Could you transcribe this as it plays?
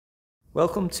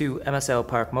Welcome to MSL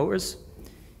Park Motors.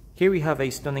 Here we have a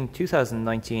stunning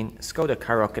 2019 Skoda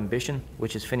Karoq Ambition,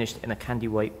 which is finished in a candy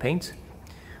white paint.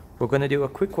 We're going to do a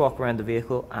quick walk around the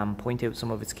vehicle and point out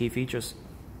some of its key features.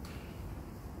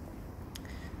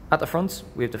 At the front,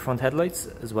 we have the front headlights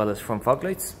as well as front fog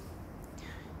lights.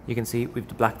 You can see we have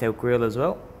the blacked out grille as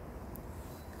well.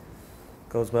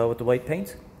 Goes well with the white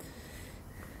paint.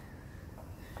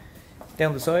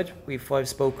 Down the side, we have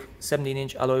 5-spoke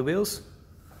 17-inch alloy wheels,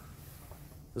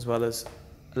 as well as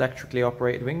electrically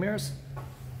operated wing mirrors.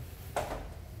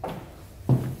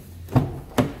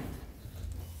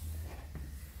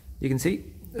 You can see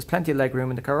there's plenty of leg room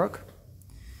in the Karoq.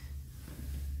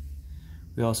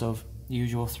 We also have the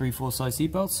usual 3 full-size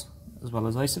seat belts, as well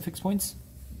as ISOFIX points.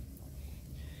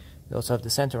 We also have the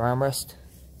centre armrest,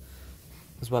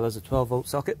 as well as a 12-volt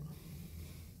socket.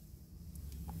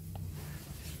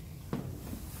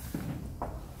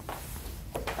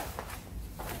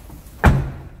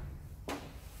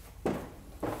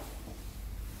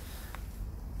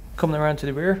 Coming around to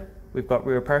the rear, we've got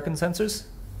rear parking sensors.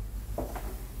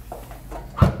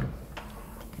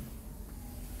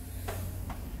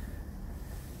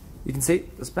 You can see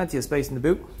there's plenty of space in the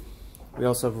boot. We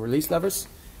also have release levers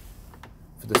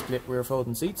for the split rear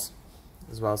folding seats,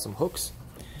 as well as some hooks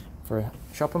for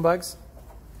shopping bags.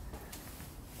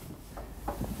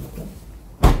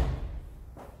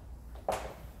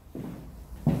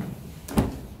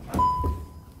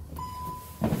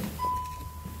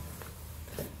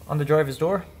 On the driver's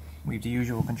door, we have the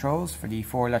usual controls for the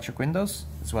 4 electric windows,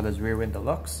 as well as rear window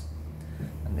locks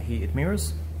and the heated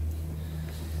mirrors.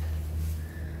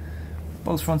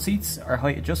 Both front seats are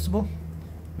height adjustable.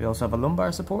 We also have a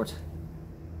lumbar support.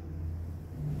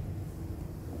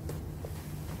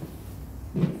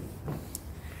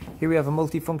 Here we have a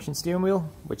multi-function steering wheel,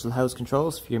 which will house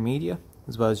controls for your media,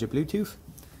 as well as your Bluetooth.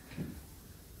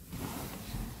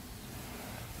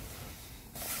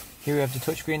 Here we have the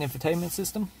touchscreen infotainment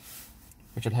system,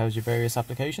 which will house your various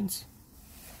applications.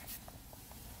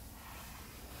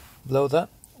 Below that,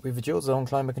 we have a dual zone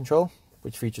climate control,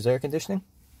 which features air conditioning.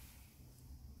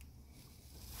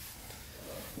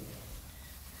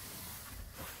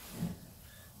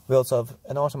 We also have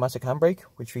an automatic handbrake,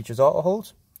 which features auto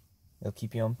hold. It'll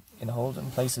keep you in hold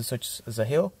in places such as a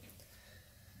hill.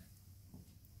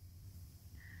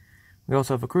 We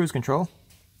also have a cruise control,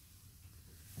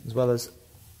 as well as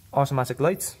automatic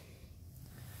lights.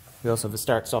 We also have a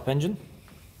start-stop engine.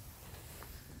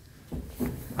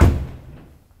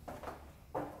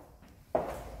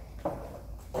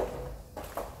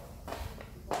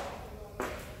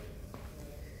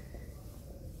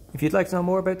 If you'd like to know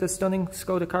more about this stunning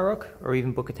Skoda Karoq, or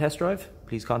even book a test drive,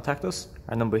 please contact us.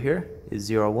 Our number here is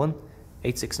 01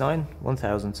 869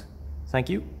 1000. Thank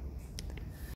you.